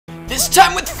This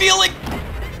time with feeling.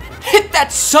 Hit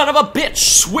that son of a bitch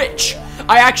switch.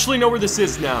 I actually know where this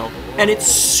is now, and it's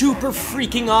super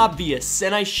freaking obvious,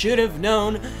 and I should have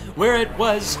known where it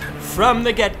was from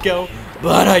the get-go,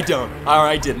 but I don't, or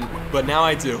I didn't, but now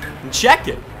I do. And check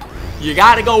it. You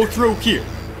gotta go through here.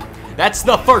 That's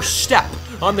the first step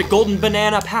on the golden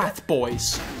banana path,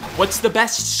 boys. What's the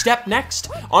best step next?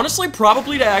 Honestly,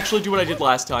 probably to actually do what I did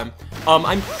last time.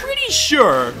 I'm pretty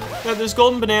sure that this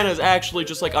golden banana is actually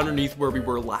just like underneath where we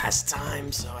were last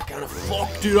time, so I kind of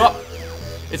fucked it up.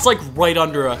 It's like right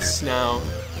under us now.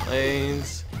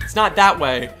 It's not that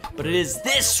way, but it is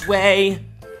this way.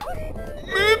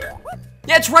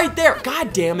 Yeah, it's right there.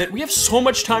 God damn it, we have so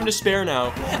much time to spare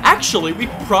now. Actually, we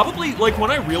probably, like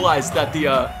when I realized that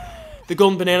the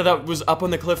golden banana that was up on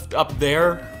the cliff up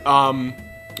there,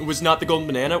 was not the golden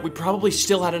banana, we probably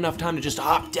still had enough time to just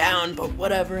hop down, but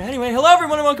whatever. Anyway, hello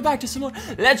everyone and welcome back to some more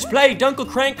Let's Play Dunkle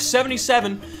Crank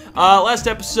 77. Last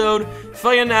episode,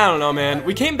 fucking, I don't know, man.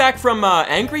 We came back from,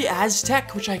 Angry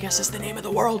Aztec, which I guess is the name of the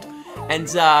world, and,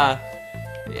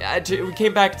 yeah, we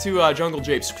came back to, Jungle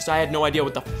Japes, because I had no idea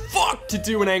what the fuck to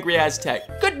do in Angry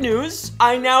Aztec. Good news,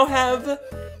 I now have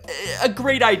a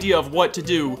great idea of what to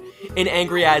do in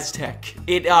Angry Aztec.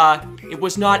 It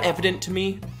was not evident to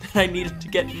me I needed to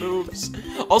get moves.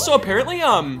 Also, apparently,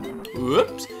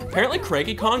 apparently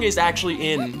Cranky Kong is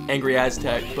actually in Angry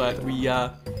Aztec, but we,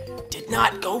 did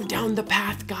not go down the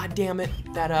path, goddammit,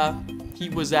 that, he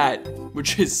was at,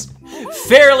 which is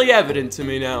fairly evident to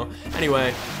me now.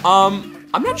 Anyway,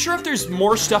 I'm not sure if there's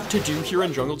more stuff to do here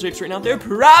in Jungle Japes right now. There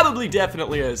probably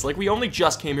definitely is. Like, we only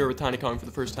just came here with Tiny Kong for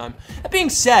the first time. That being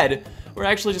said, we're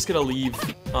actually just gonna leave,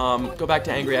 go back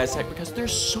to Angry Aztec because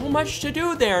there's so much to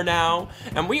do there now,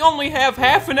 and we only have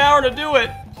half an hour to do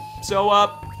it. So,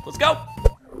 let's go.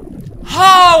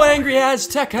 Oh, Angry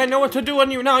Aztec, I know what to do on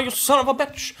you now, you son of a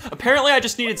bitch. Apparently, I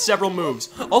just needed several moves.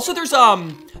 Also, there's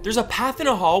a path in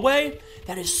a hallway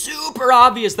that is super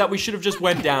obvious that we should have just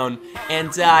went down, and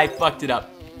I fucked it up.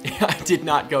 I did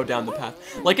not go down the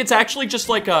path. Like, it's actually just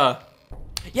like a...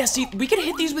 Yeah, see, we can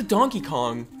hit these with Donkey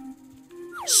Kong.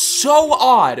 So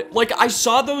odd. Like, I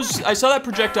saw that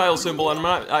projectile symbol, and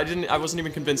I wasn't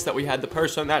even convinced that we had the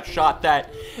person that shot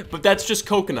that, but that's just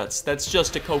coconuts. That's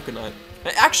just a coconut.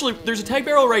 Actually, there's a tag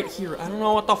barrel right here. I don't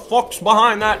know what the fuck's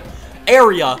behind that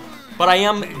area, but I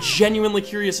am genuinely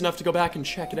curious enough to go back and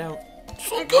check it out.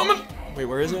 So I'm coming. Wait,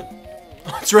 where is it?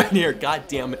 Oh, it's right here. God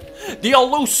damn it. The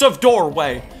elusive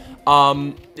doorway.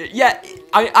 Yeah,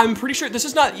 I'm pretty sure this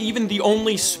is not even the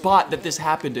only spot that this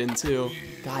happened in, too.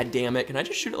 God damn it. Can I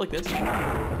just shoot it like this?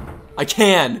 I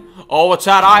can. Oh, it's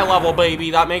at eye level, baby.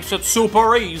 That makes it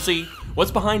super easy. What's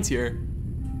behind here?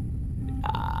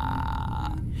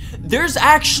 There's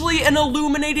actually an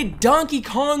illuminated Donkey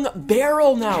Kong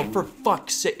barrel now, for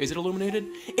fuck's sake. Is it illuminated?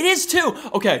 It is, too.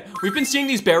 Okay, we've been seeing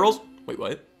these barrels. Wait,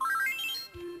 what?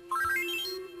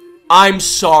 I'm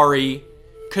sorry.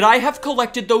 Could I have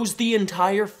collected those the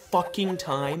entire fucking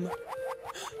time?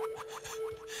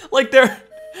 Like, they're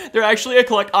actually a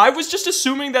collect. I was just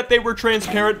assuming that they were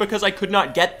transparent because I could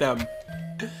not get them.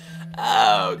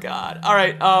 Oh, God. All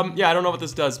right, yeah, I don't know what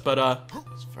this does, but,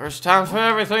 it's first time for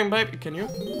everything, baby. Can you?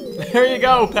 There you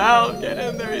go, pal. Get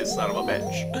in there, you son of a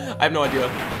bitch. I have no idea.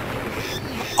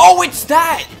 Oh, it's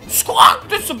that! Squawk!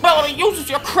 This ability uses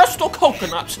your crystal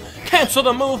coconuts. Cancel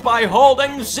the move by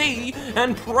holding Z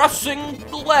and pressing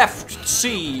left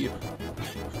C.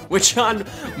 Which on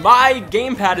my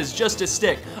gamepad is just a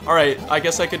stick. Alright, I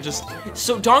guess I could just...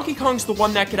 So Donkey Kong's the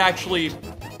one that could actually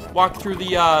walk through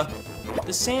the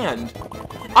sand.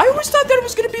 I always thought that it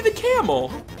was gonna be the camel.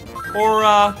 Or,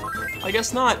 I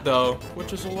guess not, though.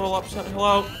 Which is a little upsetting.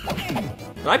 Hello?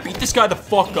 Can I beat this guy the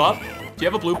fuck up? Do you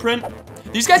have a blueprint?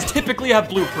 These guys typically have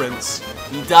blueprints.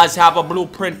 He does have a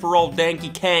blueprint for old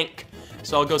Danky Kank.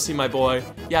 So I'll go see my boy.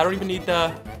 Yeah, I don't even need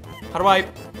the... How do I...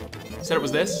 Said it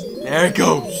was this? There it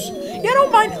goes. Yeah, I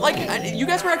don't mind, like, you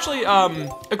guys were actually,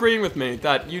 agreeing with me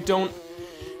that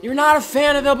you're not a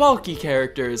fan of the bulky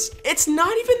characters. It's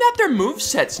not even that their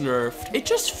moveset's nerfed. It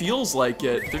just feels like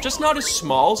it. They're just not as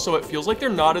small, so it feels like they're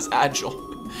not as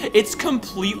agile. It's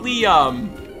completely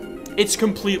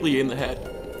in the head.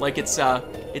 Like, it's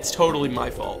totally my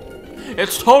fault.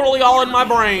 It's totally all in my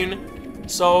brain.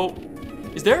 So,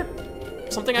 is there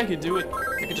something I could do with...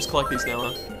 I could just collect these now,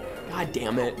 huh? God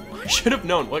damn it. I should have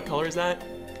known. What color is that?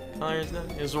 Color is that?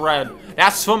 It's red.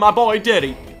 That's for my boy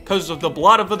Diddy. Because of the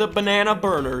blood of the banana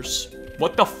burners.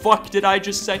 What the fuck did I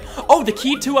just say? Oh, the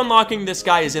key to unlocking this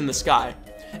guy is in the sky.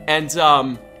 And,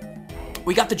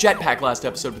 we got the jetpack last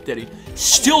episode with Diddy.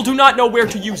 Still do not know where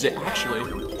to use it, actually.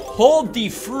 Hold the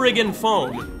friggin'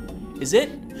 phone. Is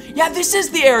it? Yeah, this is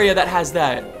the area that has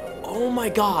that. Oh my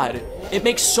god. It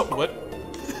makes so... What?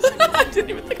 I didn't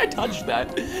even think I touched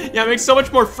that. Yeah, it makes so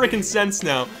much more freaking sense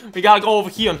now. We gotta go over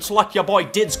here and select your boy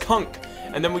Did's Kunk.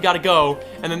 And then we gotta go.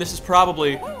 And then this is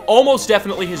probably, almost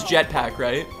definitely his jetpack,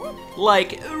 right?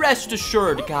 Like, rest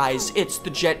assured, guys, it's the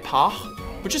jetpack.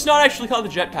 Which is not actually called the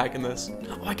jetpack in this.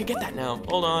 Oh, I could get that now.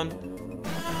 Hold on.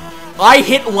 I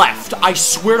hit left. I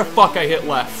swear to fuck I hit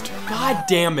left. God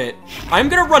damn it. I'm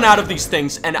gonna run out of these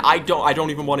things, and I don't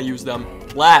even want to use them.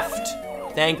 Left.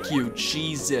 Thank you,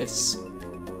 Jesus.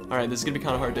 Alright, this is gonna be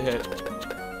kind of hard to hit.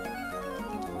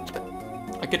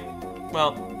 I could,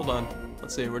 well, hold on.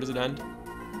 Let's see, where does it end?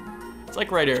 It's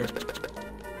like right here.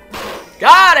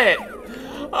 Got it!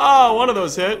 Oh, one of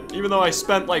those hit, even though I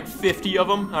spent like 50 of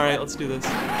them. Alright, let's do this.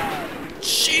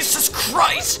 Jesus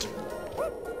Christ!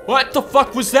 What the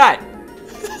fuck was that?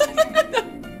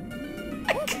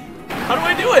 How do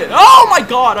I do it? Oh my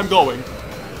god, I'm going.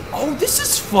 Oh, this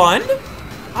is fun.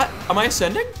 Am I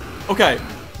ascending? Okay,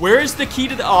 where is the key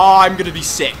to the... Oh, I'm gonna be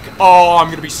sick. Oh, I'm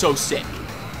gonna be so sick.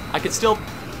 I could still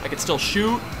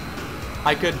shoot.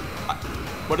 I could...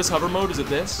 What is hover mode? Is it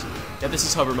this? Yeah, this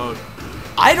is hover mode.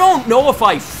 I don't know if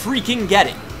I freaking get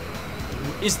it.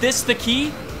 Is this the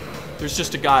key? There's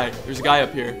just a guy. There's a guy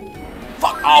up here.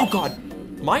 Fuck. Oh, God.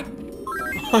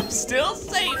 I'm still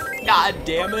safe. God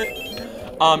damn it.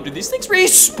 Do these things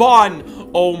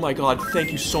respawn? Oh, my God.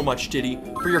 Thank you so much, Diddy,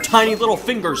 for your tiny little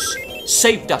fingers.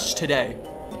 Saved us today.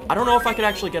 I don't know if I could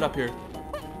actually get up here.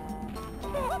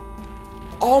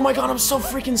 Oh, my God. I'm so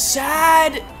freaking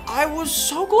sad. I was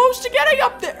so close to getting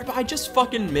up there, but I just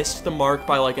fucking missed the mark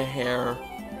by like a hair.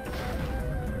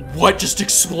 What just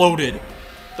exploded?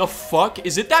 The fuck?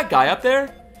 Is it that guy up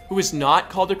there who is not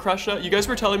called a Crusher? You guys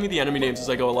were telling me the enemy names as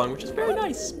I go along, which is very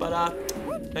nice, but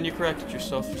then you corrected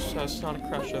yourself. It's not a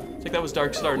Crusher. I think that was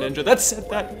Dark Star Ninja that said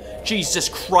that. Jesus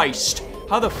Christ.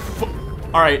 How the fuck?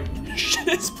 Alright. Shit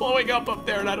is blowing up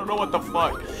there and I don't know what the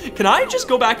fuck. Can I just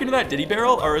go back into that Diddy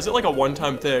barrel, or is it like a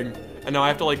one-time thing? And now I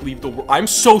have to like leave the world. I'm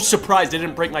so surprised I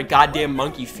didn't break my goddamn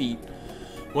monkey feet.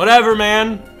 Whatever,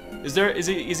 man. Is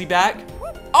he back?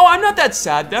 Oh, I'm not that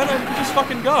sad then. I can just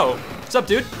fucking go. What's up,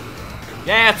 dude?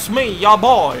 Yeah, it's me, ya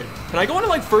boy. Can I go into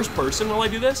like first person while I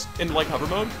do this? In like hover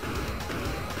mode?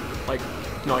 Like,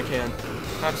 no, I can't.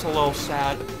 That's a little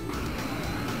sad.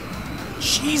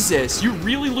 Jesus, you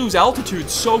really lose altitude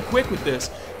so quick with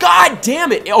this. God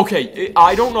damn it. Okay,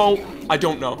 I don't know. I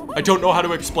don't know how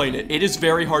to explain it. It is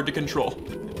very hard to control.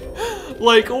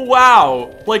 Like,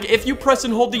 wow. Like, if you press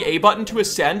and hold the A button to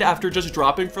ascend after just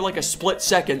dropping for like a split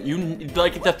second,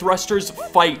 like, the thrusters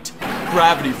fight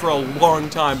gravity for a long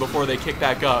time before they kick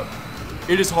back up.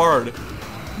 It is hard.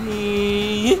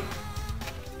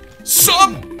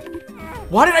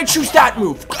 Why did I choose that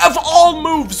move? Of all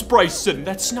moves, Bryson!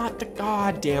 That's not the...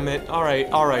 God damn it.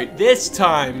 Alright. This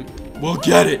time, we'll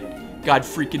get it. God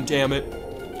freaking damn it.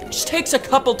 It just takes a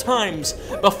couple times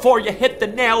before you hit the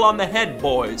nail on the head,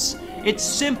 boys. It's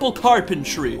simple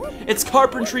carpentry. It's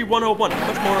carpentry 101. How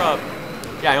much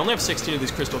more, Yeah, I only have 16 of these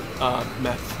crystal,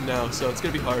 meth now, so it's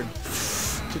gonna be hard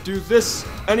to do this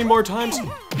any more times.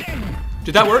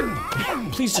 Did that work?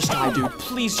 Please just die, dude.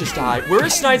 Please just die. Where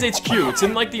is Snide's HQ? It's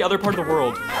in, like, the other part of the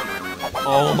world.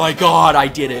 Oh my god, I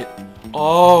did it.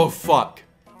 Oh, fuck.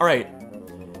 Alright.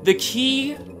 The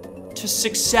key to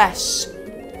success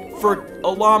for a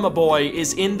llama boy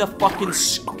is in the fucking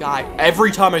sky.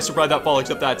 Every time I survive that fall,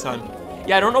 except that time.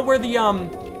 Yeah, I don't know where the,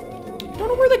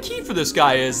 key for this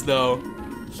guy is, though.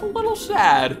 It's a little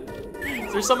sad.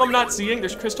 Is there some I'm not seeing?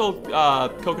 There's crystal,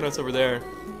 coconuts over there.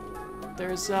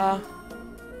 There's,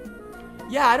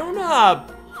 yeah, I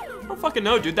don't fucking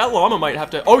know, dude. That llama might have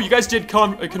to... Oh, you guys did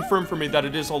confirm for me that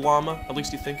it is a llama. At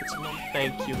least you think it's a llama.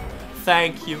 Thank you.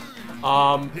 Thank you.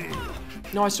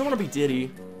 No, I still want to be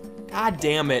Diddy. God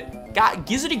damn it. God,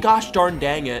 gizzity gosh darn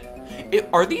dang it.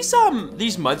 Are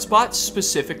these mud spots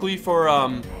specifically for,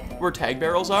 where tag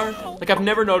barrels are? Like, I've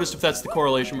never noticed if that's the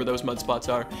correlation where those mud spots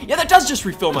are. Yeah, that does just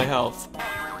refill my health.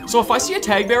 So if I see a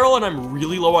tag barrel and I'm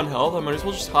really low on health, I might as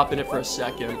well just hop in it for a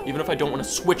second, even if I don't want to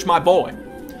switch my boy.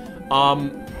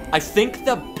 I think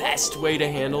the best way to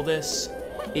handle this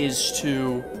is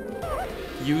to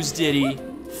use Diddy,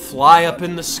 fly up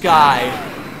in the sky,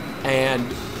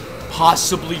 and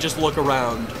possibly just look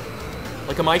around.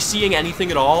 Like, am I seeing anything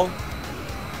at all?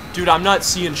 Dude, I'm not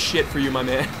seeing shit for you, my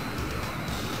man.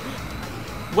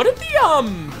 What did the,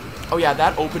 oh yeah,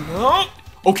 that opened,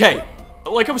 okay.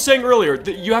 Like I was saying earlier,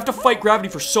 you have to fight gravity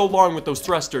for so long with those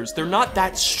thrusters. They're not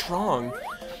that strong.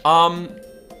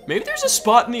 Maybe there's a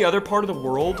spot in the other part of the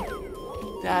world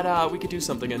that, we could do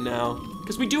something in now.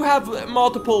 Because we do have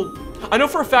multiple... I know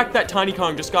for a fact that Tiny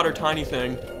Kong just got her tiny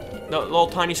thing. The little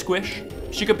tiny squish.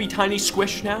 She could be Tiny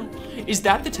Squish now. Is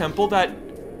that the temple that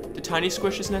the Tiny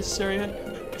Squish is necessary in?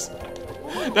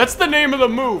 That's the name of the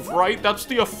move, right? That's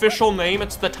the official name.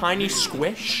 It's the Tiny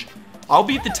Squish. I'll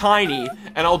be the Tiny,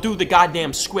 and I'll do the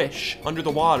goddamn Squish under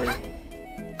the water.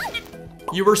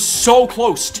 You were so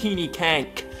close, Teeny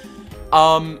Kank.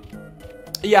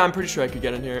 Yeah, I'm pretty sure I could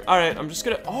get in here. All right, I'm just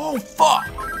gonna, oh, fuck.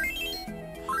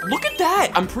 Look at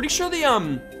that. I'm pretty sure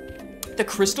the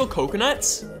crystal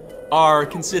coconuts are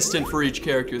consistent for each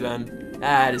character then.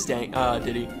 That is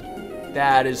Diddy.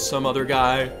 That is some other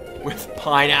guy with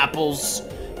pineapples.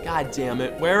 God damn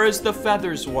it. Where is the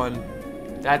feathers one?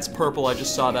 That's purple. I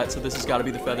just saw that, so this has got to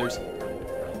be the feathers.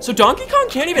 So Donkey Kong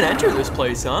can't even enter this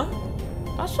place, huh?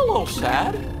 That's a little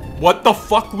sad. What the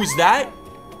fuck was that?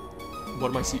 What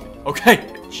am I seeing? Okay.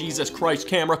 Jesus Christ,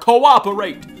 camera,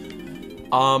 cooperate.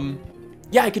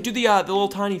 Yeah, I could do the little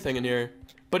tiny thing in here.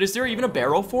 But is there even a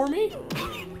barrel for me?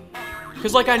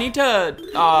 Because, like, I need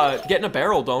to get in a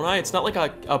barrel, don't I? It's not like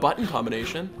a button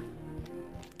combination.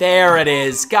 There it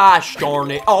is. Gosh darn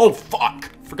it. Oh,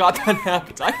 fuck. Forgot that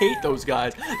happens. I hate those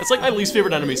guys. That's like my least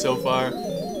favorite enemy so far.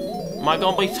 Am I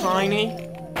gonna be tiny?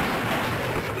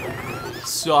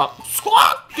 Sup?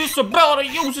 Squawk! This ability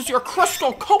uses your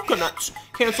crystal coconuts.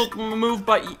 Cancel move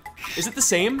by... Is it the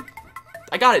same?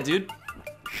 I got it, dude.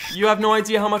 You have no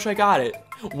idea how much I got it.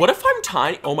 What if I'm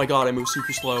tiny? Oh my god, I move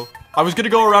super slow. I was gonna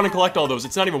go around and collect all those.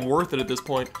 It's not even worth it at this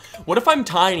point. What if I'm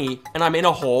tiny and I'm in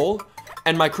a hole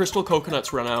and my crystal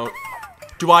coconuts run out?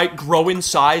 Do I grow in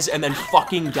size and then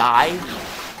fucking die?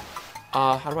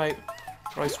 How do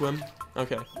I swim?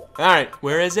 Okay. Alright,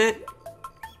 where is it?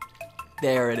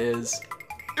 There it is.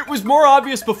 It was more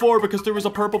obvious before because there was a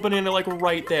purple banana like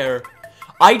right there.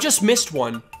 I just missed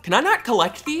one. Can I not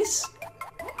collect these?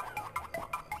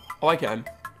 Oh, I can.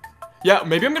 Yeah,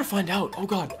 maybe I'm gonna find out. Oh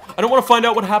god. I don't want to find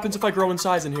out what happens if I grow in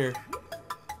size in here.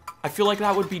 I feel like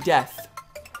that would be death.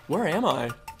 Where am I?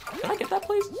 Can I get that,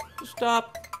 please?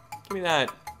 Stop. Give me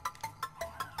that.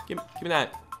 Give me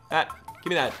that. Give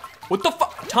me that. What the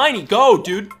fuck? Tiny, go,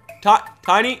 dude.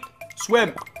 Tiny,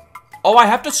 swim. Oh, I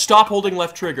have to stop holding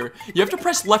left trigger. You have to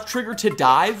press left trigger to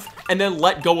dive and then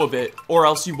let go of it, or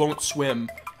else you won't swim.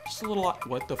 Just a little...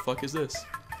 What the fuck is this?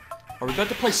 Are we about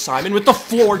to play Simon with the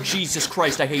floor? Jesus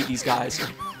Christ, I hate these guys.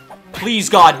 Please,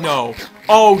 God, no.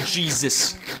 Oh,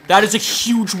 Jesus. That is a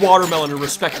huge watermelon and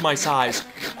respect my size.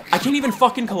 I can't even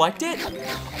fucking collect it?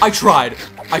 I tried.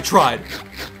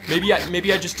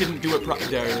 Maybe I just didn't do it properly.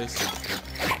 There it is.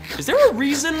 Is there a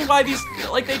reason why these...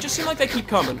 Like, they just seem like they keep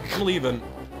coming. I'm leaving.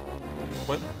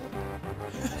 What?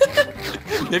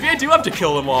 Maybe I do have to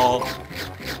kill them all.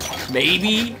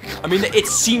 Maybe. I mean, it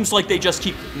seems like they just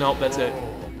keep... Nope, that's it.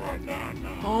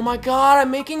 Oh my god, I'm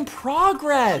making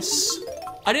progress.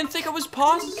 I didn't think it was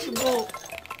possible.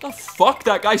 The fuck?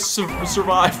 That guy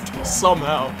survived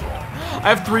somehow.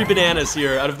 I have 3 bananas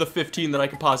here out of the 15 that I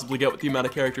could possibly get with the amount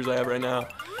of characters I have right now.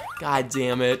 God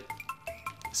damn it.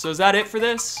 So is that it for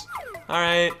this?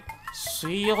 Alright.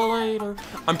 See you later.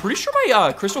 I'm pretty sure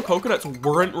my crystal coconuts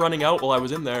weren't running out while I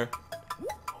was in there.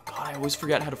 Oh god, I always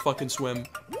forget how to fucking swim.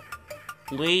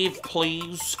 Leave,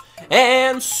 please.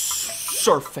 And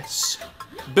surface.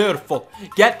 Beautiful.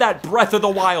 Get that breath of the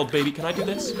wild, baby. Can I do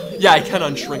this? Yeah, I can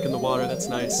unshrink in the water. That's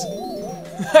nice.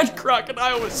 That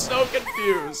crocodile was so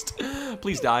confused.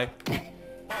 Please die.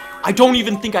 I don't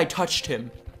even think I touched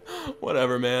him.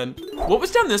 Whatever, man. What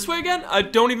was down this way again? I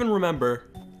don't even remember.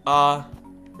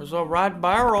 There's a red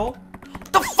barrel.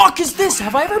 What the fuck is this?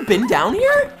 Have I ever been down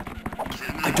here?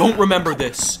 I don't remember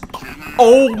this.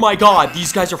 Oh my god,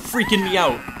 these guys are freaking me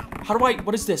out. How do I...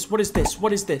 What is this? What is this?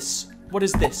 What is this? What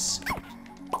is this?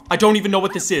 I don't even know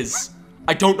what this is.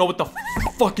 I don't know what the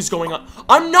fuck is going on.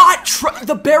 I'm not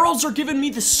the barrels are giving me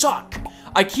the suck.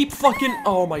 I keep fucking...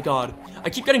 Oh my god. I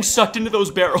keep getting sucked into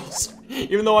those barrels.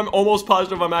 Even though I'm almost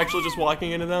positive I'm actually just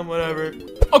walking into them. Whatever.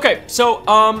 Okay, so,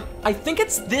 I think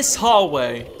it's this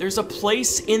hallway. There's a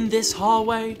place in this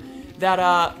hallway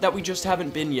that we just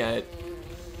haven't been yet.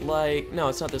 Like, no,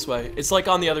 it's not this way. It's like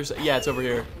on the other side. Yeah, it's over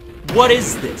here. What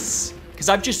is this? Because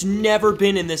I've just never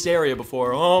been in this area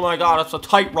before. Oh my god, it's a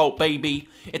tightrope, baby.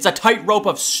 It's a tightrope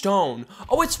of stone.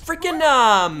 Oh, it's freaking,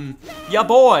 yeah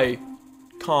boy.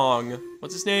 Kong.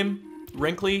 What's his name?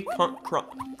 Wrinkly?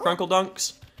 Crunkle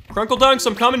Dunks? Crunkle Dunks,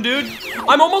 I'm coming, dude.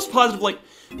 I'm almost positive, like,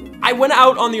 I went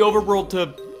out on the overworld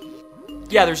to...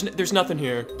 Yeah, there's nothing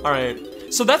here.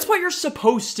 Alright. So that's what you're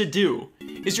supposed to do.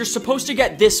 Is you're supposed to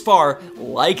get this far,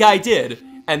 like I did,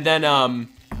 and then,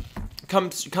 come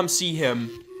see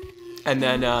him. And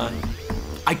then,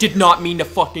 I did not mean to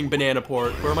fucking banana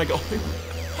port. Where am I going?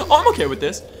 Oh, I'm okay with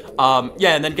this.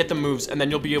 Yeah, and then get the moves, and then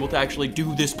you'll be able to actually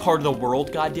do this part of the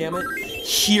world, goddammit.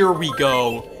 Here we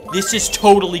go. This is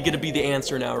totally gonna be the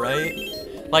answer now, right?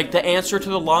 Like, the answer to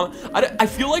the llama. I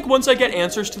feel like once I get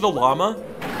answers to the llama,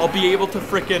 I'll be able to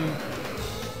frickin'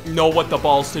 know what the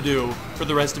balls to do for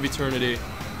the rest of eternity.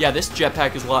 Yeah, this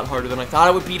jetpack is a lot harder than I thought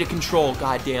it would be to control,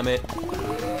 god damn it.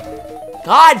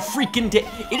 God freaking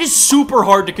it is super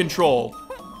hard to control.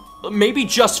 Maybe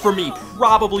just for me,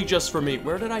 probably just for me.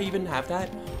 Where did I even have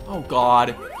that? Oh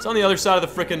god, it's on the other side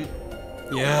of the frickin',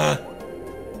 yeah.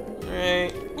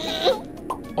 Alright.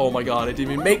 Oh my god, I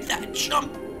didn't even make that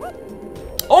jump.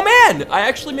 Oh man, I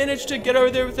actually managed to get over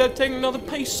there without taking another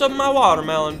piece of my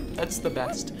watermelon. That's the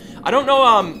best. I don't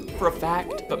know for a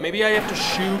fact, but maybe I have to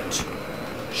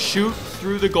shoot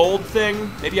through the gold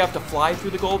thing. Maybe I have to fly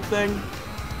through the gold thing.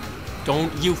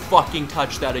 Don't you fucking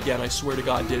touch that again, I swear to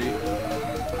god, did he?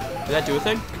 Did that do a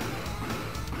thing?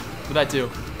 What did that do?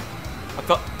 I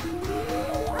felt...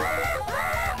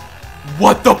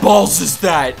 What the balls is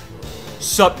that?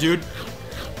 Sup, dude?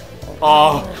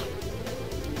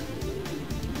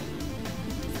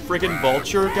 Friggin'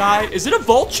 vulture guy? Is it a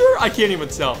vulture? I can't even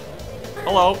tell.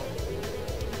 Hello?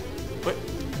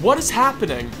 What is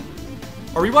happening?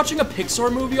 Are we watching a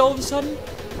Pixar movie all of a sudden?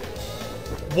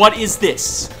 What is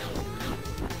this?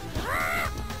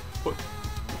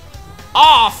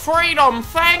 Freedom!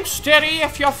 Thanks, Diddy,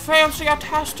 if you fancy a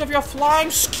test of your flying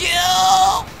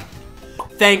skill!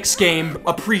 Thanks, game.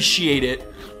 Appreciate it.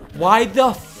 Why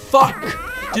the fuck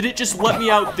did it just let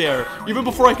me out there? Even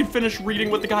before I could finish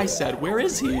reading what the guy said. Where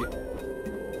is he?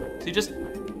 Is he just...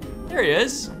 There he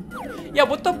is. Yeah,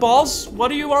 what the balls?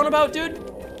 What are you on about, dude?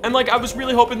 And like, I was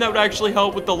really hoping that would actually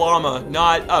help with the llama,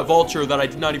 not a vulture that I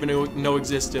did not even know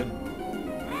existed.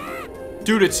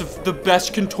 Dude, it's the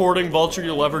best contorting vulture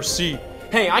you'll ever see.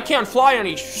 Hey, I can't fly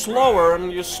any slower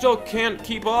and you still can't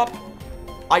keep up.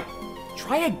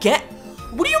 Try again?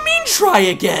 What do you mean, try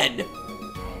again?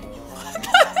 What the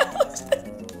hell is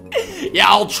that? Yeah,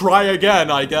 I'll try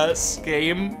again, I guess.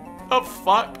 Game. The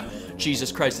fuck?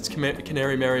 Jesus Christ, it's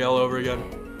Canary Mary all over again.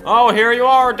 Oh, here you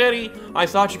are, Diddy. I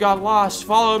thought you got lost.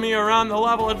 Follow me around the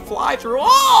level and fly through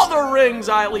all the rings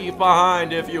I leave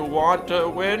behind if you want to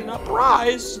win a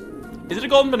prize. Is it a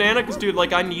golden banana? Because, dude,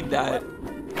 like, I need that.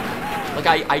 Like,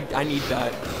 I need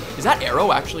that. Is that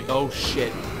arrow actually? Oh,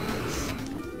 shit.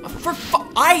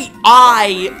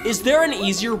 Is there an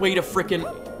easier way to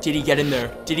frickin'... Did he get in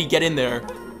there? Did he get in there?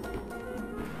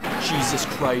 Jesus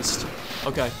Christ.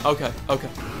 Okay.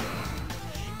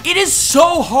 It is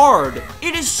so hard.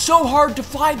 It is so hard to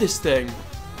fly this thing.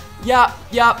 Yeah,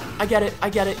 I get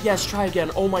it. Yes, try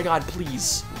again. Oh my god,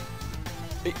 please.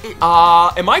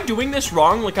 Am I doing this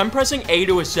wrong? Like, I'm pressing A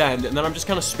to ascend, and then I'm just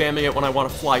kind of spamming it when I want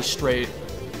to fly straight.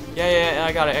 Yeah,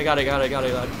 I got it.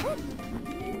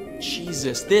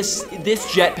 Jesus, this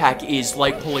jetpack is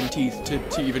like pulling teeth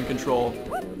to even control.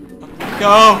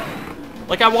 Go!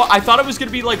 Like, I thought it was gonna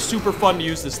be, like, super fun to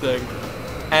use this thing.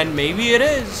 And maybe it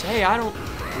is. Hey, I don't...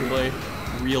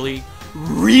 Really?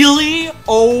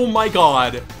 Oh my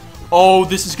god. Oh,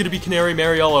 this is gonna be Canary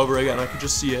Mary all over again. I can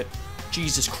just see it.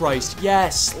 Jesus Christ.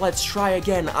 Yes, let's try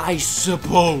again, I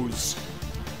suppose.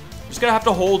 Just gonna have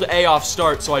to hold A off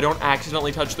start so I don't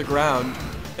accidentally touch the ground.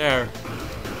 There.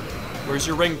 Where's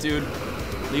your ring, dude?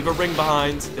 Leave a ring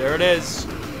behind. There it is.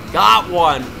 Got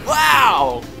one.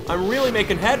 Wow! I'm really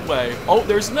making headway. Oh,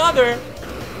 there's another.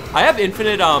 I have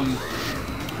infinite,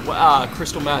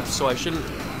 crystal meth, so I shouldn't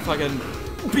fucking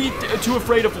be too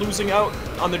afraid of losing out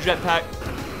on the jetpack.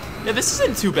 Yeah, this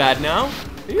isn't too bad now.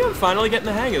 Maybe I'm finally getting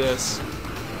the hang of this.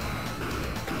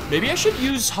 Maybe I should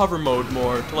use hover mode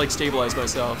more to, like, stabilize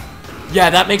myself. Yeah,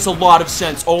 that makes a lot of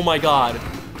sense. Oh my god.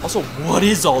 Also, what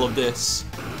is all of this?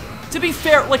 To be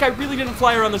fair, like, I really didn't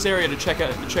fly around this area to check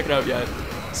it out yet.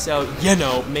 So, you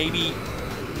know, maybe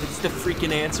it's the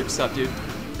freaking answer. What's up, dude?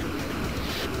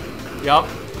 Yup.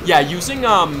 Yeah, using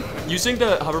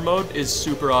the hover mode is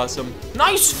super awesome.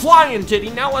 Nice flying, Diddy.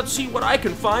 Now let's see what I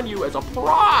can find you as a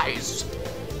prize.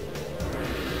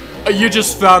 You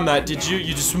just found that, did you?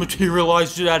 You just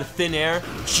materialized it out of thin air?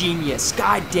 Genius.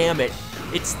 God damn it.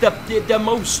 It's the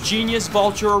most genius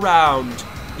vulture around.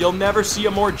 You'll never see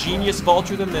a more genius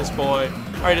vulture than this boy.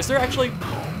 Alright, is there actually...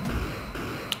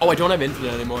 Oh, I don't have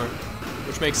infinite anymore.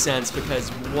 Which makes sense, because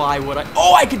why would I...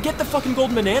 Oh, I could get the fucking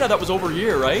golden banana that was over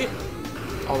here, right?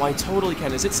 Oh, I totally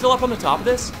can. Is it still up on the top of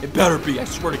this? It better be, I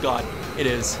swear to god. It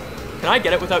is. Can I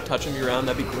get it without touching the ground?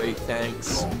 That'd be great,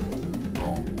 thanks.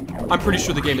 I'm pretty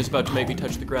sure the game is about to make me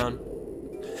touch the ground.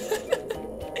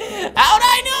 How'd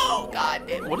I know? God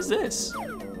damn. What is this?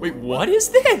 Wait, what is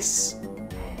this?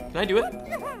 Can I do it?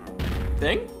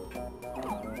 Thing?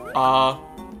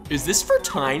 Is this for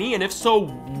Tiny? And if so,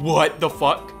 what the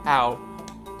fuck? How?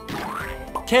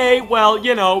 Okay, well,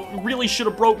 you know, really should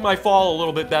have broke my fall a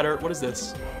little bit better. What is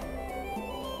this?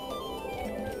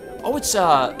 Oh,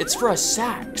 it's for a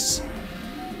sax.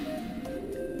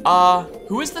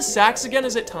 Who is the sax again?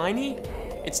 Is it Tiny?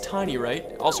 It's Tiny, right?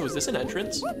 Also, is this an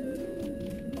entrance?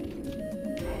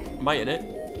 Am I in it?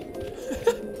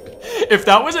 If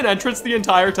that was an entrance the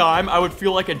entire time, I would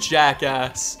feel like a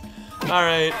jackass. All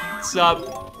right, what's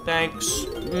up? Thanks.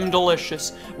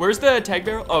 Delicious. Where's the tag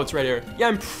barrel? Oh, it's right here. Yeah,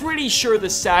 I'm pretty sure the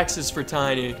sax is for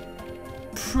Tiny.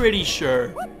 Pretty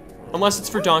sure. Unless it's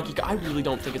for Donkey Kong. I really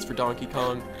don't think it's for Donkey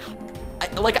Kong.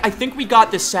 I think we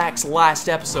got the sax last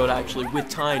episode, actually, with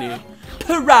Tiny.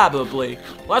 Probably.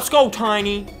 Let's go,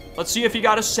 Tiny. Let's see if you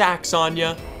got a sax on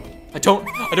ya. I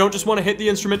don't just want to hit the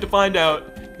instrument to find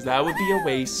out, because that would be a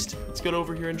waste. Let's get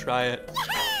over here and try it.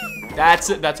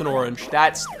 That's it. That's an orange.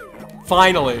 That's...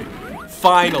 Finally.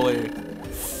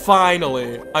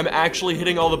 I'm actually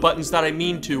hitting all the buttons that I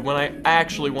mean to when I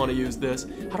actually want to use this.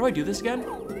 How do I do this again?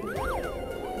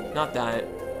 Not that.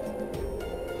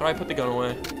 How do I put the gun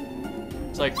away?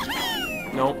 It's like,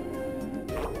 nope.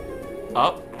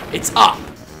 Up. It's up.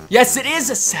 Yes, it is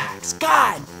a sax.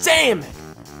 God damn it.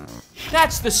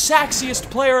 That's the saxiest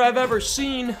player I've ever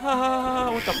seen.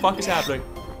 What the fuck is happening?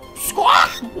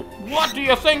 Squawk! What do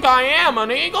you think I am,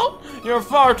 an eagle? You're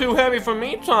far too heavy for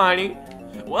me, Tiny.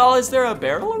 Well, is there a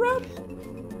barrel around?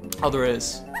 Oh, there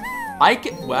is.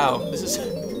 Wow, this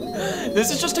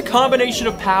is just a combination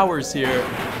of powers here.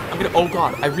 Oh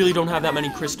god, I really don't have that many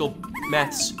crystal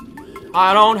meths.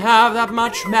 I don't have that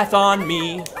much meth on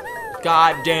me.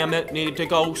 God damn it, need to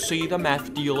go see the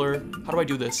meth dealer. How do I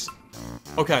do this?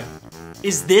 Okay.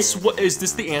 Is this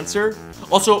the answer?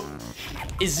 Also,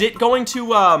 is it going to,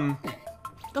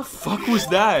 the fuck was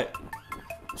that?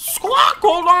 Squawk,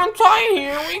 hold on tight,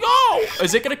 here we go.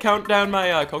 Is it gonna count down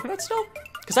my, coconut still?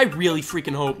 Because I really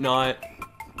freaking hope not.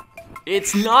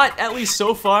 It's not, at least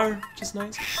so far, which is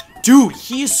nice. Dude,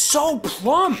 he is so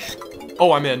plump.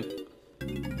 Oh, I'm in.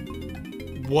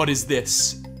 What is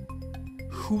this?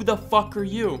 Who the fuck are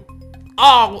you?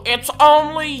 Oh, it's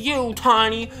only you,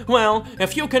 Tiny. Well,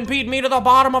 if you can beat me to the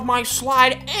bottom of my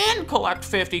slide and collect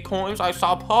 50 coins, I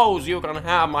suppose you can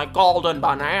have my golden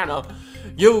banana.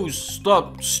 Use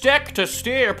the stick to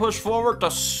steer, push forward to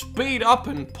speed up,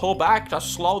 and pull back to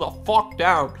slow the fuck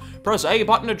down. Press A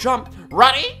button to jump.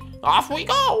 Ready? Off we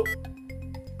go.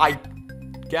 I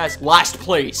guess last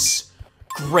place.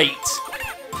 Great.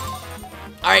 All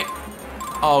right.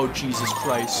 Oh, Jesus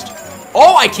Christ.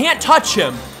 Oh, I can't touch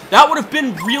him. That would have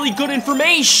been really good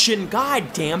information.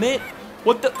 God damn it.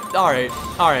 What the? All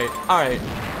right.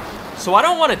 So I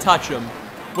don't want to touch him.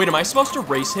 Wait, am I supposed to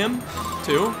race him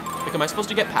too? Like, am I supposed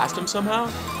to get past him somehow?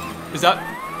 Is that...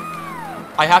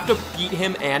 I have to beat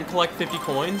him and collect 50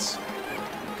 coins?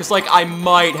 Because, like, I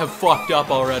might have fucked up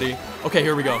already. Okay,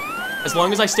 here we go. As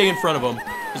long as I stay in front of him.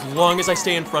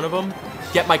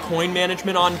 Get my coin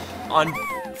management on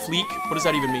fleek. What does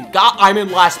that even mean? God, I'm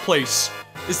in last place.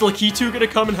 Is Lakitu gonna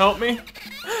come and help me?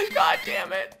 God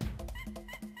damn it.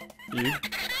 You?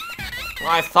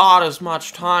 I thought as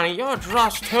much, Tiny. You're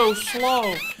just too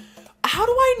slow. How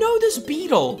do I know this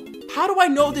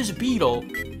beetle?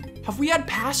 Have we had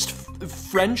past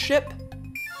friendship?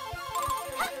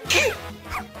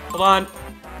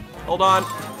 Hold on.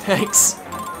 Thanks.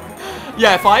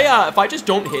 Yeah, if I just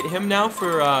don't hit him now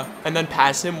and then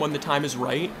pass him when the time is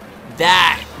right,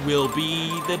 that will be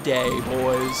the day,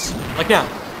 boys. Like now.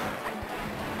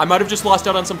 I might have just lost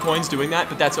out on some coins doing that,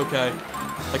 but that's okay.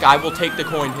 Like, I will take the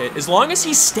coin hit. As long as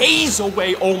he stays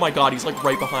away. Oh my god, he's like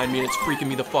right behind me and it's freaking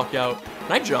me the fuck out.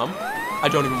 Can I jump? I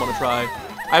don't even want to try.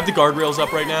 I have the guardrails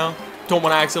up right now. Don't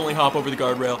want to accidentally hop over the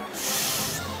guardrail.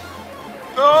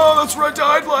 Oh, that's where I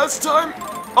died last time.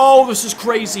 Oh, this is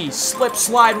crazy. Slip,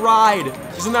 slide, ride.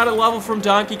 Isn't that a level from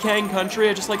Donkey Kong Country?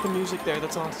 I just like the music there.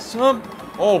 That's awesome.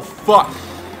 Oh, fuck.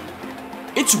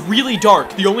 It's really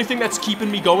dark. The only thing that's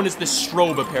keeping me going is this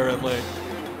strobe, apparently.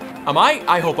 Am I?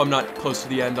 I hope I'm not close to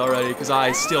the end already, because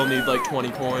I still need like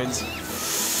 20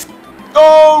 coins.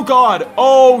 Oh, God.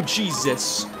 Oh,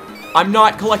 Jesus. I'm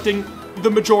not collecting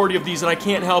the majority of these, and I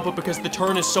can't help it because the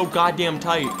turn is so goddamn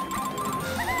tight.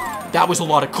 That was a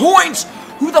lot of coins!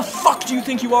 Who the fuck do you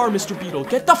think you are, Mr. Beetle?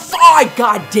 Get the fuck!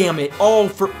 God damn it. Oh,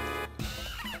 for...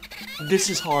 This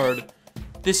is hard.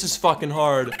 This is fucking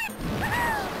hard.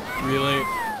 Really?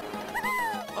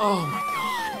 Oh, my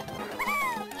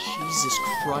God. Jesus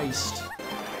Christ.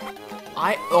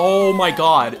 Oh my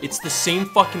god, it's the same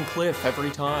fucking cliff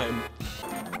every time.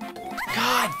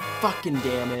 God fucking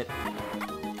damn it.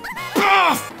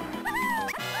 God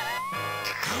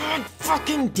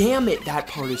Fucking damn it, that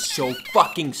part is so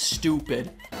fucking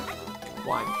stupid.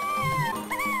 Why?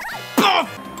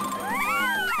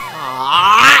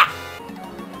 Ah!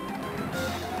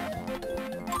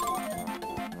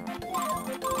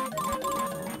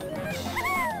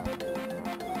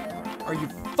 Are you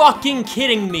fucking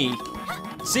kidding me?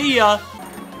 See ya!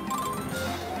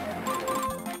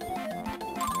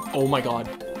 Oh my god.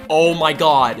 Oh my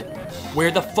god.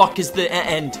 Where the fuck is the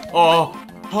end? Oh.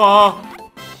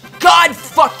 God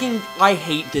fucking... I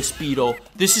hate this beetle.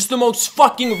 This is the most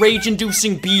fucking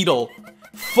rage-inducing beetle.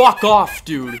 Fuck off,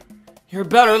 dude. You're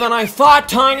better than I thought,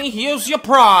 Tiny. Here's your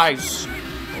prize.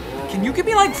 Can you give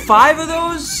me like 5 of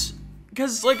those?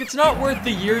 Because, like, it's not worth the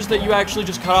years that you actually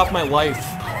just cut off my life.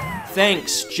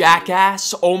 Thanks,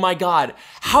 jackass. Oh my god.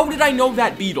 How did I know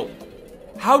that beetle?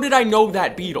 How did I know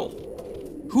that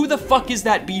beetle? Who the fuck is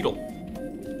that beetle?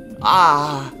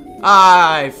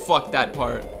 I fucked that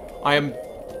part. I am...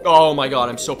 Oh my god,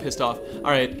 I'm so pissed off.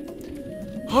 Alright.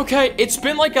 Okay, it's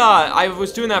been like, I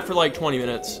was doing that for like 20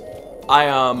 minutes. I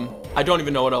don't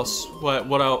even know what else,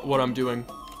 what I'm doing.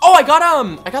 Oh, I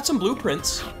got some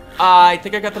blueprints. I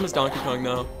think I got them as Donkey Kong,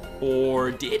 though.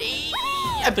 Or did he?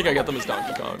 I think I got them as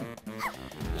Donkey Kong.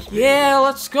 Yeah,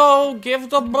 let's go give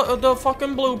the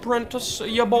fucking blueprint to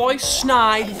your boy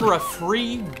Snide for a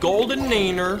free golden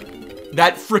naner.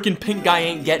 That freaking pink guy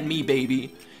ain't getting me,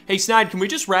 baby. Hey, Snide, can we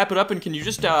just wrap it up and can you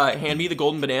just hand me the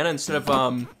golden banana instead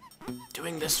of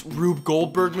doing this Rube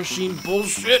Goldberg machine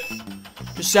bullshit?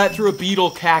 Just sat through a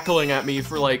beetle cackling at me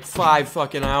for like 5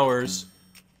 fucking hours.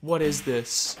 What is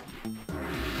this?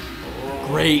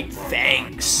 Great,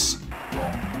 thanks.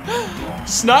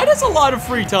 Snide has a lot of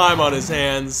free time on his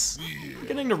hands. I'm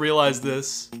getting to realize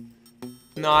this.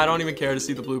 No, I don't even care to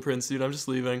see the blueprints, dude. I'm just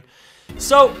leaving.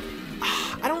 So,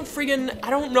 I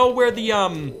don't know where the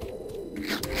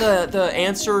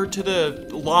answer to the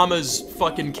llama's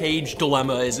fucking cage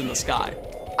dilemma is in the sky.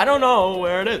 I don't know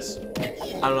where it is.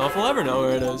 I don't know if I'll ever know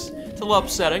where it is. It's a little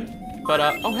upsetting, but,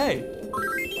 oh, hey.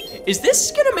 Is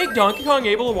this gonna make Donkey Kong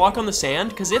able to walk on the sand?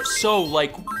 Because if so,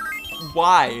 like,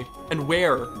 why? And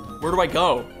where? Where do I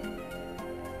go?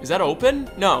 Is that open?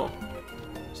 No.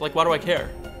 It's like, why do I care?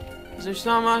 Is there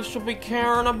something I should be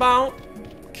caring about?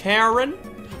 Karen?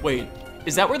 Wait,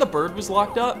 is that where the bird was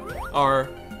locked up? Or,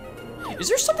 is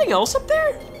there something else up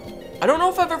there? I don't know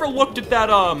if I've ever looked at that,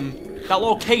 that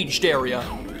little caged area,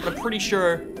 but I'm pretty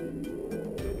sure.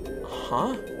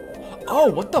 Huh?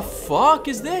 Oh, what the fuck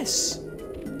is this?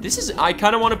 This is, I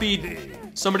kind of want to be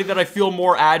somebody that I feel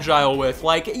more agile with.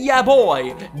 Like, yeah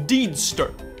boy,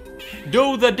 deedster.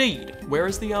 Do the deed. Where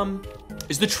is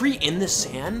the tree in the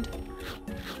sand?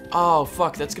 Oh,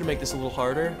 fuck, that's gonna make this a little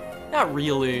harder. Not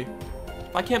really.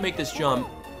 If I can't make this jump,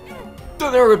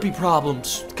 then there would be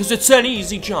problems, because it's an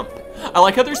easy jump. I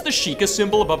like how there's the Sheikah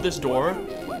symbol above this door.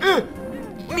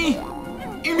 Me.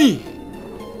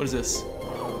 What is this?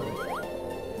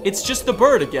 It's just the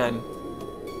bird again.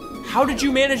 How did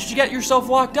you manage to get yourself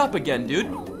locked up again, dude?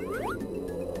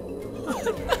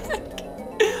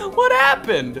 What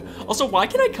happened? Also, why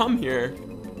can I come here?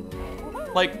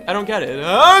 Like, I don't get it.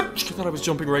 I thought I was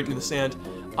jumping right into the sand.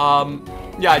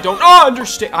 Yeah, I don't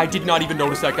understand. I did not even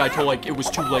notice that guy till, like, it was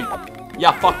too late.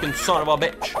 Yeah, fucking son of a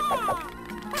bitch.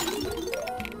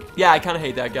 Yeah, I kind of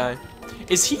hate that guy.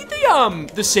 Is he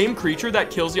the same creature that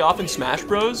kills you off in Smash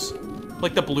Bros?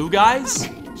 Like the blue guys?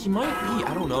 He might be,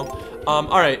 I don't know.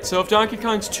 Alright, so if Donkey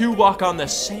Kong's 2 walk on the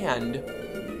sand,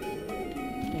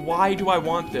 why do I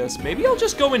want this? Maybe I'll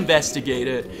just go investigate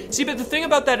it. See, but the thing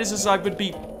about that is I would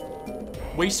be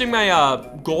wasting my,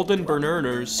 golden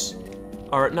bananas.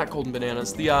 Or, not golden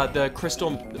bananas, the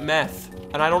crystal meth.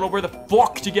 And I don't know where the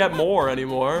fuck to get more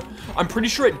anymore. I'm pretty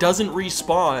sure it doesn't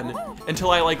respawn until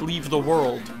I, like, leave the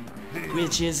world.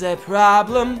 Which is a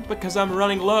problem, because I'm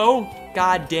running low.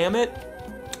 God damn it.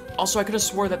 Also, I could have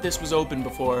swore that this was open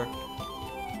before.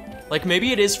 Like,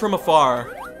 maybe it is from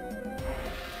afar.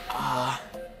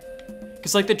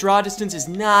 Because, like, the draw distance is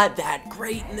not that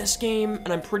great in this game, and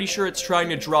I'm pretty sure it's trying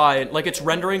to draw it. Like, it's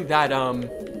rendering that,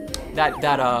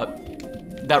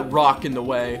 that rock in the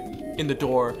way, in the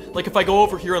door. Like, if I go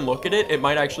over here and look at it, it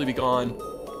might actually be gone.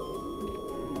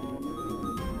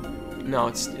 No,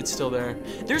 it's still there.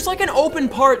 There's, like, an open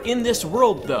part in this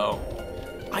world, though.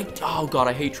 Oh god,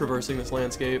 I hate traversing this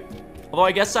landscape. Although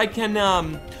I guess I can,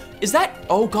 is that,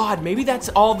 oh god, maybe that's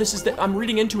all this is, I'm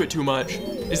reading into it too much.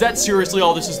 Is that seriously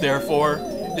all this is there for?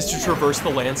 Is to traverse the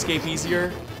landscape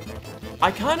easier?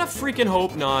 I kind of freaking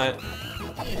hope not.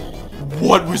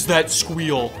 What was that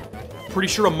squeal? Pretty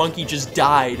sure a monkey just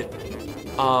died.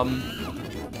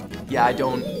 Yeah, I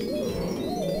don't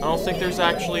think there's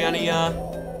actually any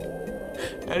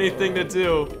anything to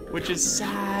do, which is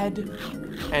sad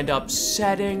and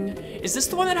upsetting. Is this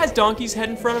the one that has Donkey's head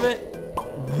in front of it?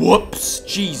 Whoops,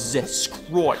 Jesus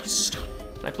Christ.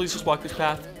 Can I please just walk this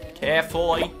path?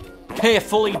 Carefully.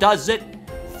 Carefully does it.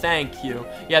 Thank you.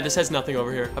 Yeah, this has nothing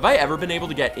over here. Have I ever been able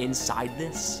to get inside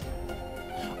this?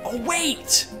 Oh,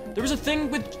 wait! There was a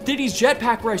thing with Diddy's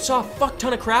jetpack where I saw a fuck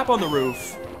ton of crap on the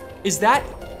roof. Is that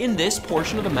in this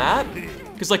portion of the map?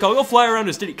 Because, like, I'll go fly around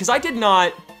as Diddy. Because I did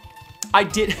not. I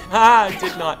did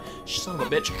not. Son of a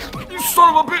bitch. You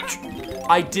son of a bitch!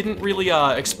 I didn't really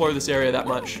explore this area that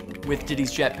much with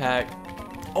Diddy's jetpack.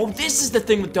 Oh, this is the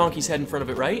thing with Donkey's head in front of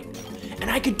it, right? And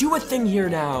I could do a thing here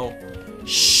now.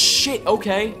 Shit,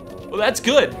 okay. Well, that's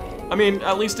good. I mean,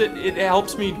 at least it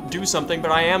helps me do something,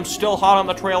 but I am still hot on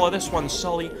the trail of this one,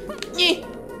 Sully.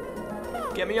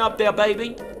 Get me up there,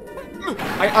 baby.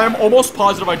 I am almost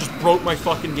positive I just broke my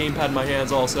fucking gamepad in my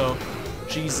hands also.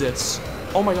 Jesus.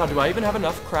 Oh my god, do I even have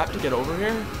enough crap to get over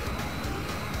here?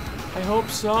 I hope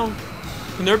so.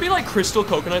 Can there be like crystal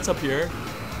coconuts up here?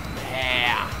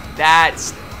 Yeah,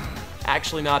 that's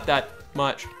actually not that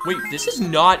much. Wait, this is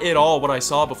not at all what I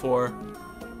saw before.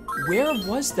 Where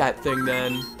was that thing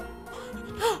then?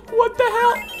 What the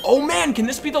hell? Oh man, can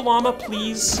this be the llama,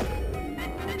 please?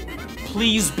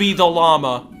 Please be the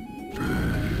llama.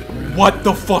 What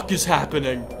the fuck is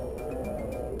happening?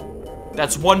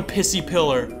 That's one pissy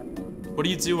pillar. What are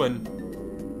you doing?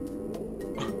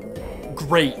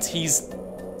 Great, he's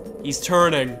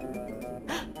turning.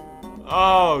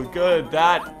 Oh, good,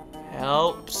 that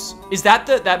helps. Is that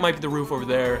that might be the roof over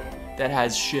there that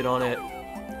has shit on it.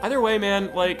 Either way, man,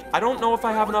 like, I don't know if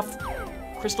I have enough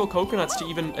crystal coconuts to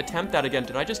even attempt that again.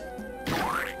 Did I just...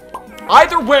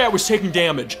 Either way, I was taking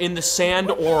damage in the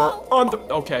sand or on the...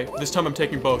 Okay, this time I'm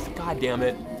taking both. God damn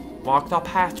it. Walk the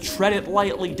path, tread it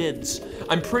lightly, dids.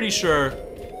 I'm pretty sure...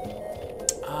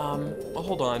 oh,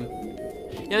 hold on.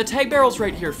 Yeah, the tag barrel's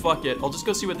right here, fuck it. I'll just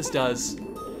go see what this does.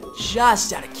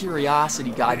 Just out of curiosity,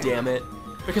 god damn it.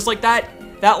 Because, like, that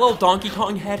little Donkey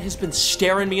Kong head has been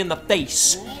staring me in the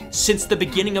face since the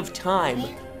beginning of time.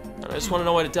 And I just want to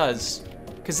know what it does.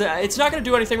 Because it's not going to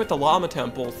do anything with the llama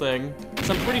temple thing. Because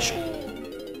I'm pretty sure...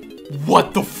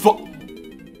 What the fuck?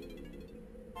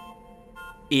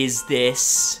 Is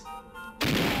this?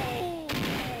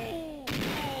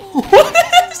 What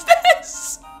is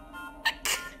this?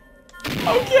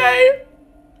 Okay.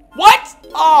 What?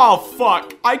 Oh,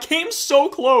 fuck. I came so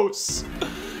close.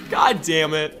 God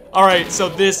damn it. Alright, so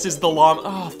this is the llama.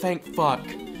 Oh, thank fuck.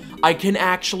 I can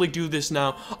actually do this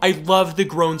now. I love the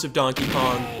groans of Donkey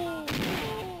Kong.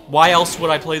 Why else would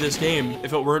I play this game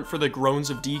if it weren't for the groans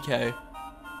of DK?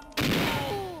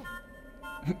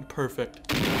 Perfect.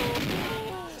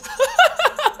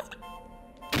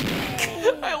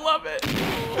 I love it.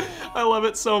 I love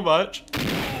it so much.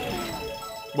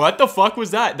 What the fuck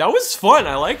was that? That was fun.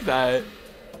 I like that.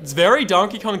 It's very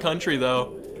Donkey Kong Country,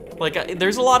 though. Like,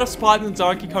 there's a lot of spots in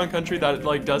Donkey Kong Country that,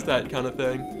 like, does that kind of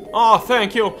thing. Oh,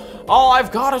 thank you. All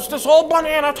I've got is this old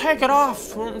banana. Take it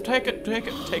off. Take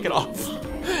it off.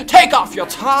 Take off your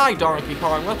tie, Donkey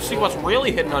Kong. Let's see what's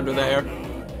really hidden under there.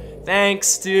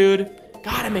 Thanks, dude.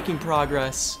 God, I'm making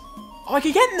progress. Oh, I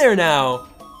can get in there now.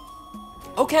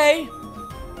 Okay.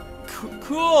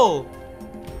 Cool.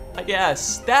 I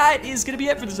guess that is gonna be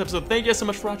it for this episode. Thank you guys so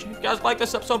much for watching. If you guys like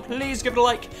this episode, please give it a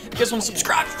like. If you guys want to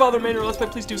subscribe for other main or let's play,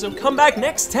 please do so. Come back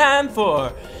next time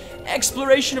for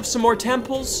exploration of some more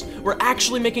temples. We're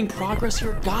actually making progress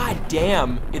here. God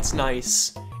damn, it's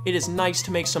nice. It is nice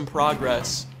to make some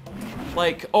progress.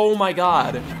 Like, oh my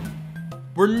god.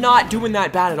 We're not doing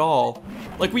that bad at all.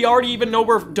 Like, we already even know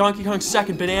where Donkey Kong's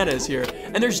second banana is here.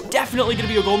 And there's definitely gonna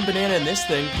be a golden banana in this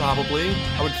thing, probably.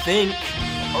 I would think.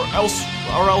 Or else,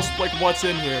 like, what's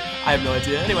in here? I have no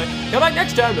idea. Anyway, come back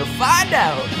next time to find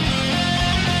out.